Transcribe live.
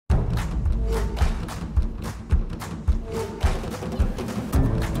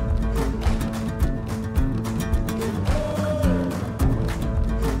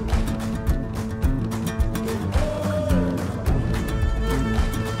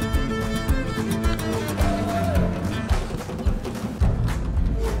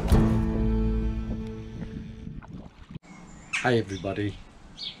Hi everybody,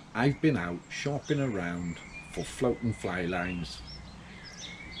 I've been out shopping around for floating fly lines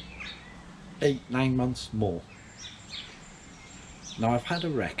 8-9 months more. Now I've had a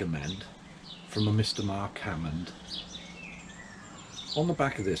recommend from a Mr. Mark Hammond. On the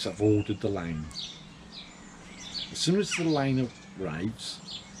back of this I've ordered the line. As soon as the line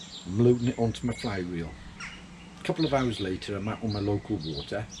arrives, I'm loading it onto my fly reel. A couple of hours later I'm out on my local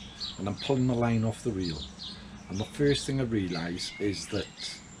water and I'm pulling the line off the reel. And the first thing I realise is that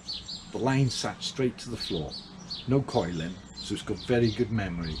the line sat straight to the floor, no coiling, so it's got very good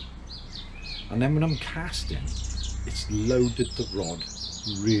memory. And then when I'm casting, it's loaded the rod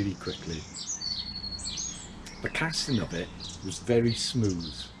really quickly. The casting of it was very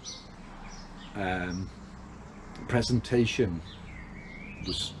smooth. The presentation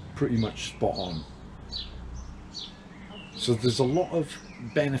was pretty much spot on. So there's a lot of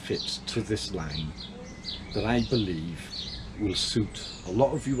benefits to this line that I believe will suit a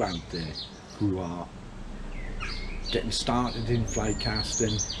lot of you out there who are getting started in fly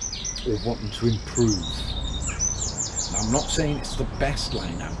casting or wanting to improve. Now, I'm not saying it's the best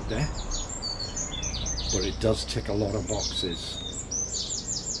line out there, but it does tick a lot of boxes.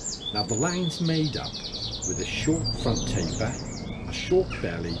 Now the line's made up with a short front taper, a short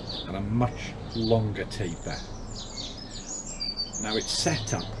belly and a much longer taper. Now it's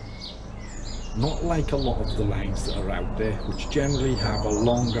set up not like a lot of the lines that are out there, which generally have a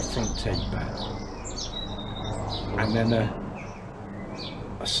longer front taper and then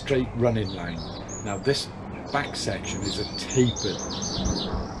a straight running line. Now this back section is a tapered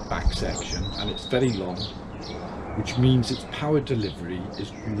back section and it's very long, which means its power delivery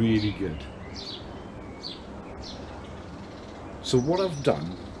is really good. So what I've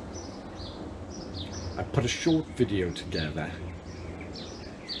done, I put a short video together.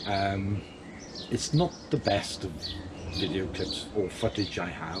 It's not the best of video clips or footage I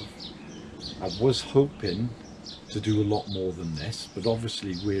have. I was hoping to do a lot more than this, but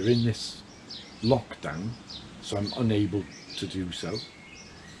obviously we're in this lockdown, so I'm unable to do so.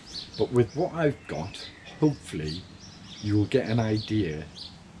 But with what I've got, hopefully you'll get an idea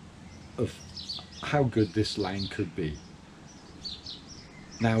of how good this line could be.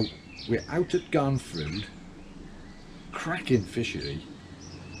 Now we're out at Garnfrude, cracking fishery,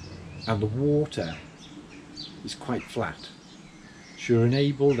 and the water is quite flat, so you're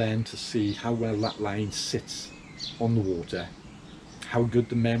able then to see how well that line sits on the water, how good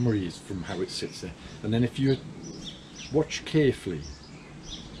the memory is from how it sits there, and then if you watch carefully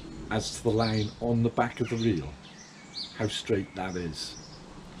as to the line on the back of the reel, how straight that is.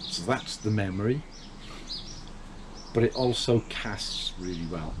 So that's the memory, but it also casts really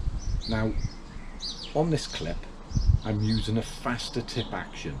well. Now on this clip I'm using a faster tip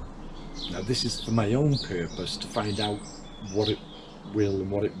action. Now this is for my own purpose, to find out what it will and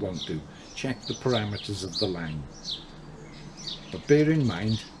what it won't do. Check the parameters of the line. But bear in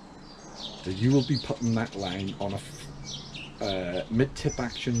mind that you will be putting that line on a mid-tip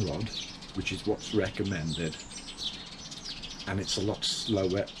action rod, which is what's recommended. And it's a lot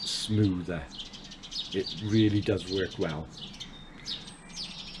slower, smoother. It really does work well.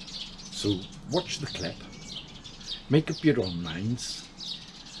 So watch the clip, make up your own lines,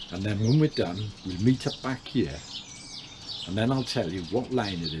 and then when we're done we'll meet up back here and then I'll tell you what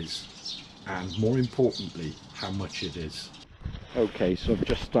line it is and more importantly how much it is. Okay, so I've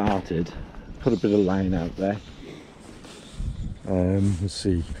just started, put a bit of line out there. Let's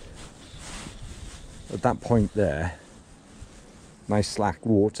see, at that point there, nice slack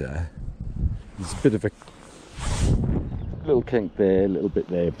water, there's a bit of a little kink there, a little bit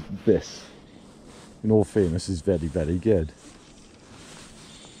there. This, in all fairness, is very, very good.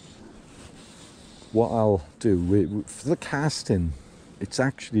 What I'll do for the casting, it's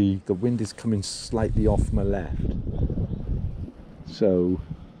actually, the wind is coming slightly off my left, so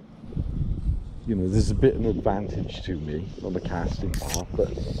you know there's a bit of an advantage to me on the casting part. But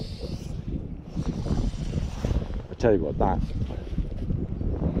I tell you what, that,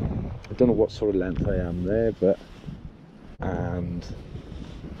 I don't know what sort of length I am there, but and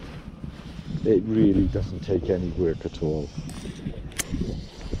it really doesn't take any work at all.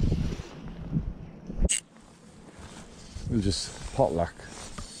 We'll just potluck.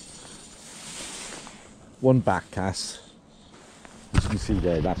 One back cast, as you can see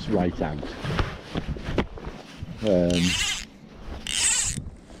there, that's right out. Just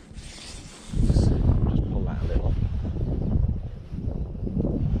pull that a little.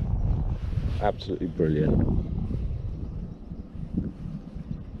 Absolutely brilliant.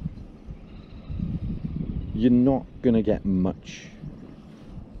 You're not going to get much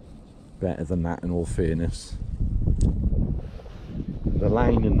better than that, in all fairness. the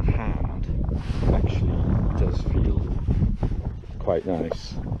line in the hand actually does feel quite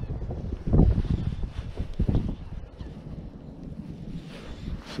nice.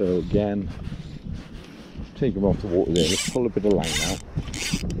 So again, take them off the water there, let's pull a bit of line out.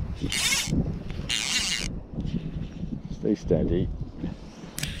 Stay steady.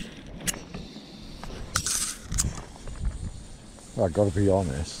 I've got to be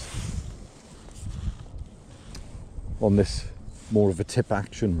honest, on this more of a tip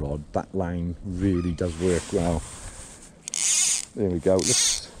action rod, that line really does work well. There we go,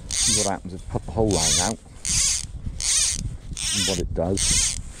 let's see what happens if I put the whole line out and what it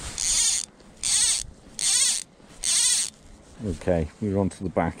does. Okay, we're on to the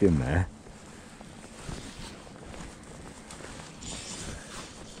back in there.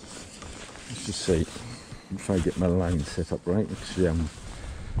 Let's just see if I get my line set up right. Actually, I'm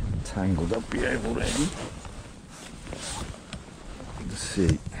tangled up here already. Let's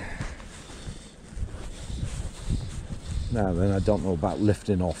see. Now then, I don't know about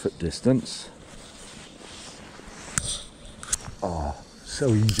lifting off at distance. Oh, so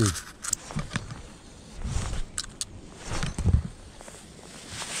easy.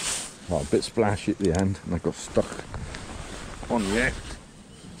 Oh, a bit splashy at the end, and I got stuck on the end.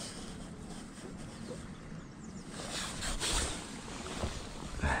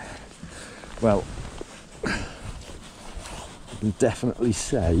 Well, I can definitely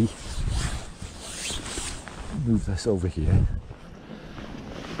say, move this over here.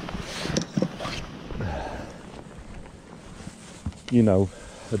 You know,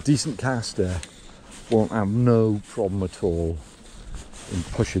 a decent caster won't have no problem at all in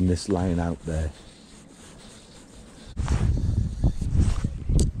pushing this line out there.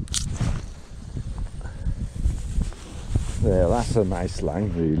 There, that's a nice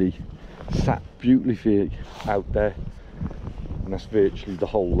line really. Sat beautifully out there, and that's virtually the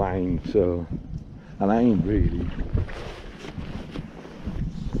whole line. So, and I ain't really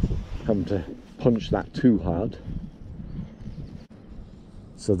come to punch that too hard.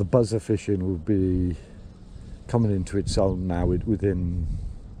 So the buzzer fishing will be coming into its own now within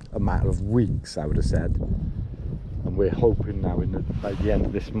a matter of weeks, I would have said, and we're hoping now by the end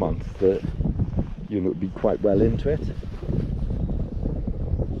of this month that, you know, it'll be quite well into it.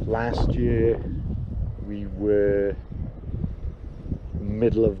 Last year we were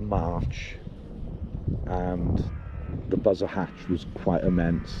middle of March and the buzzer hatch was quite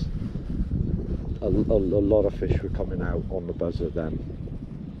immense. A lot of fish were coming out on the buzzer then,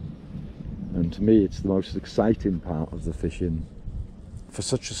 and to me it's the most exciting part of the fishing. For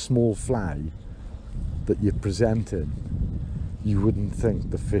such a small fly that you're presenting, you wouldn't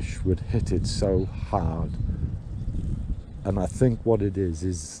think the fish would hit it so hard. And I think what it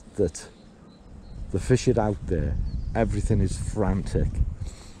is that the fish out there, everything is frantic.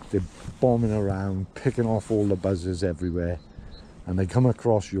 They're bombing around, picking off all the buzzers everywhere, and they come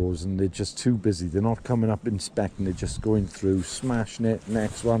across yours and they're just too busy. They're not coming up inspecting, they're just going through, smashing it,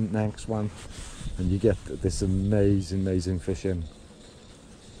 next one, and you get this amazing fishing.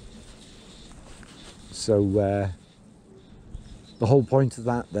 So the whole point of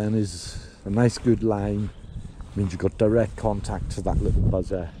that then is a nice good line. Means you've got direct contact to that little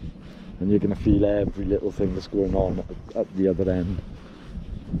buzzer, and you're going to feel every little thing that's going on at the other end.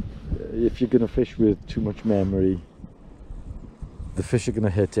 If you're going to fish with too much memory, the fish are going to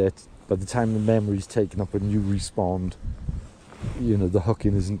hit it. By the time the memory's taken up and you respond, you know, the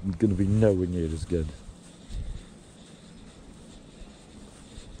hooking isn't going to be nowhere near as good.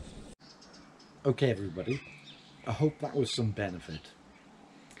 Okay everybody, I hope that was some benefit.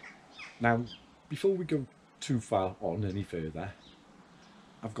 Now, before we go too far on any further,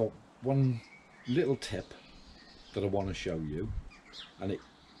 I've got one little tip that I want to show you, and it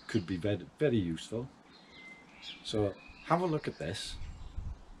could be very, very useful. So have a look at this.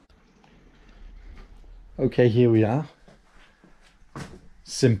 Okay, here we are.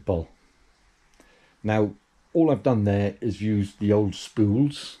 Simple. Now all I've done there is use the old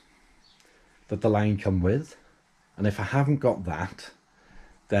spools that the line come with, and if I haven't got that,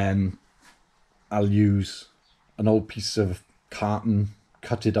 then I'll use an old piece of carton,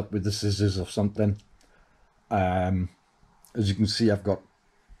 cut it up with the scissors or something. As you can see, I've got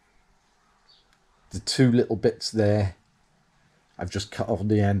the two little bits there. I've just cut off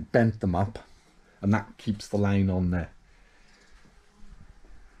the end, bent them up, and that keeps the line on there.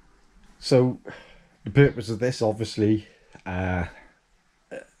 So the purpose of this, obviously,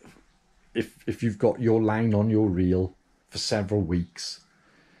 if you've got your line on your reel for several weeks,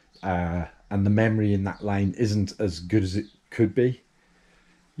 and the memory in that line isn't as good as it could be,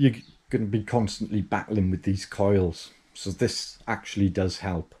 you're going to be constantly battling with these coils. So this actually does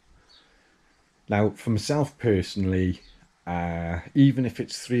help. Now, for myself personally, even if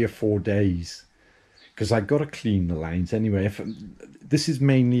it's 3 or 4 days, because I got to clean the lines anyway. This is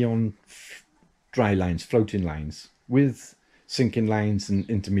mainly on dry lines, floating lines. With sinking lines and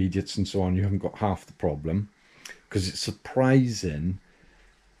intermediates and so on, you haven't got half the problem, because it's surprising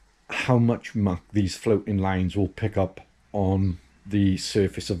how much muck these floating lines will pick up on the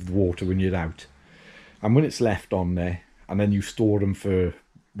surface of the water when you're out. And when it's left on there and then you store them for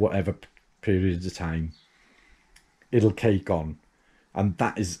whatever periods of time, it'll cake on, and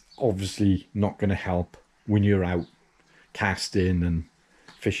that is obviously not going to help when you're out casting and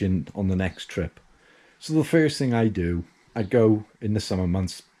fishing on the next trip. So the first thing I do, I go in the summer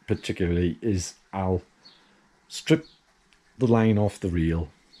months particularly, is I'll strip the line off the reel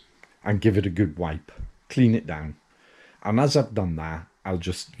and give it a good wipe, clean it down. And as I've done that, I'll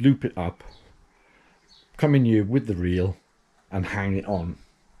just loop it up, come in here with the reel and hang it on,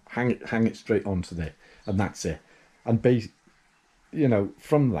 hang it straight onto there, and that's it. And you know,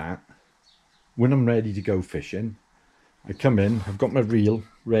 from that, when I'm ready to go fishing, I come in, I've got my reel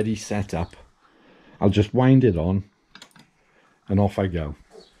ready, set up, I'll just wind it on and off I go.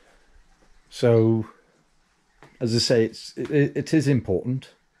 So as I say, it is important.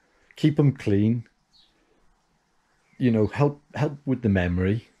 Keep them clean, you know, help with the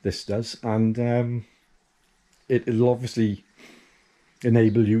memory, this does, and it'll obviously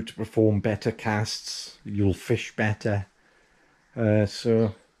enable you to perform better casts, you'll fish better.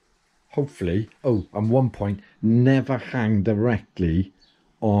 So hopefully, oh, and one point, never hang directly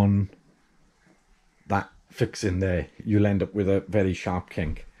on that fixing there. You'll end up with a very sharp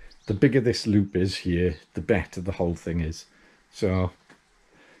kink. The bigger this loop is here, the better the whole thing is. So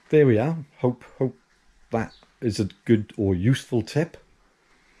there we are. Hope that is a good or useful tip.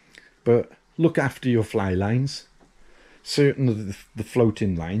 But look after your fly lines. Certain of the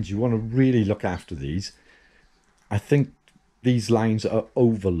floating lines, you want to really look after these. I think these lines are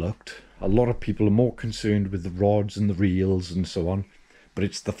overlooked. A lot of people are more concerned with the rods and the reels and so on, but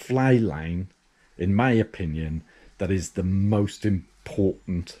it's the fly line, in my opinion, that is the most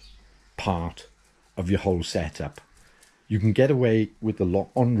important part of your whole setup. You can get away with a lot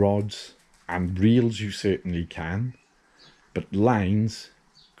on rods and reels, you certainly can, but lines,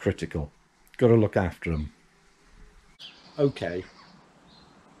 critical. Got to look after them. Okay,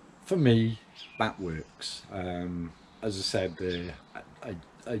 for me that works. As I said,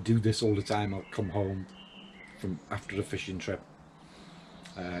 I do this all the time. I'll come home from after a fishing trip,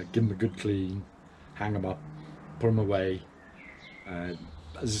 give them a good clean, hang them up, put them away. As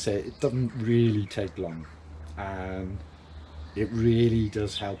I say, it doesn't really take long, and it really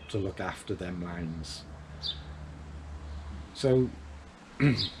does help to look after them lines. So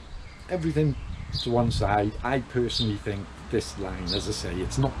everything to one side, I personally think this line, as I say,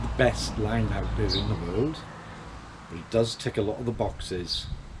 it's not the best line out there in the world, but it does tick a lot of the boxes,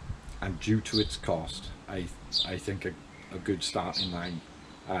 and due to its cost, I think a good starting line.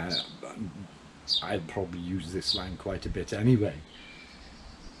 I'd probably use this line quite a bit anyway.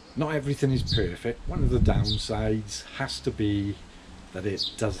 Not everything is perfect. One of the downsides has to be that it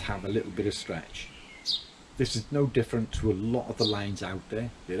does have a little bit of stretch. This is no different to a lot of the lines out there.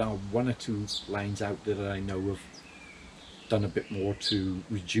 There are one or two lines out there that I know have done a bit more to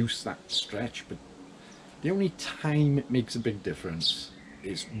reduce that stretch, but the only time it makes a big difference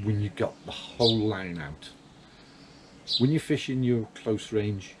is when you got the whole line out. When you're fishing your close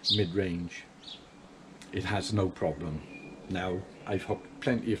range, mid-range, it has no problem. Now, I've hooked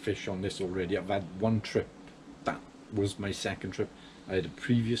plenty of fish on this already. I've had one trip, that was my second trip. I had a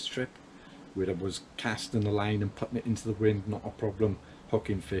previous trip where I was casting the line and putting it into the wind, not a problem.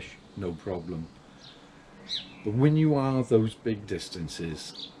 Hooking fish, no problem. But when you are those big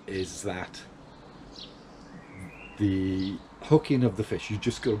distances, is that the hooking of the fish, you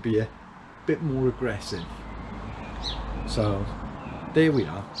just got to be a bit more aggressive. So there we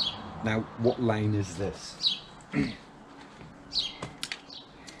are. Now, what line is this?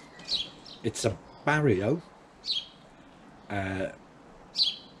 It's a Barrio.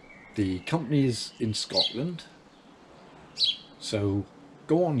 The company is in Scotland, so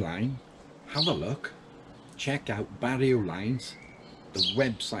go online, have a look, check out Barrio lines. The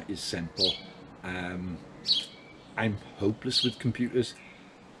website is simple. I'm hopeless with computers,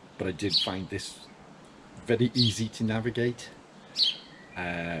 but I did find this very easy to navigate.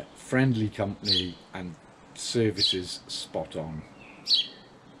 Friendly company and services spot on,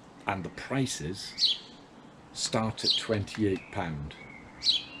 and the prices start at £28.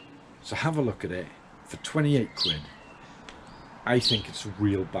 So have a look at it. For 28 quid I think it's a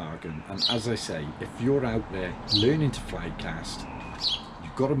real bargain. And as I say, if you're out there learning to fly cast,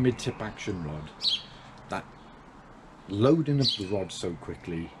 you've got a mid-tip action rod, that loading of the rod so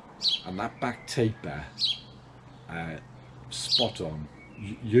quickly and that back taper spot on,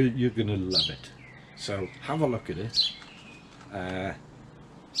 you're gonna love it. So have a look at it.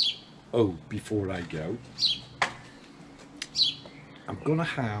 Oh, before I go, I'm gonna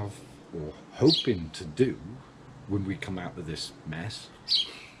have, or hoping to do, when we come out of this mess,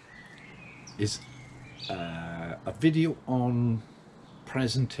 is a video on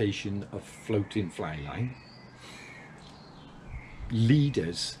presentation of floating flyline,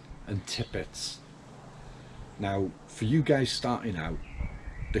 leaders and tippets. Now, for you guys starting out,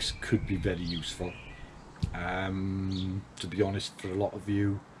 this could be very useful. To be honest, for a lot of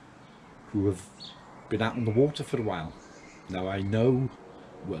you who have been out on the water for a while. Now, I know,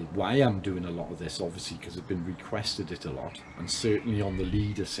 well, why I'm doing a lot of this, obviously, because I've been requested it a lot, and certainly on the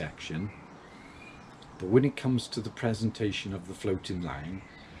leader section. But when it comes to the presentation of the floating line,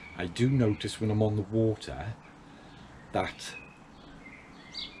 I do notice when I'm on the water that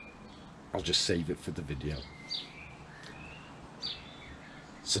I'll just save it for the video.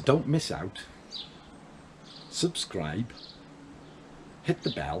 So don't miss out. Subscribe, hit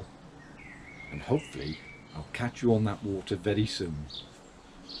the bell, and hopefully I'll catch you on that water very soon.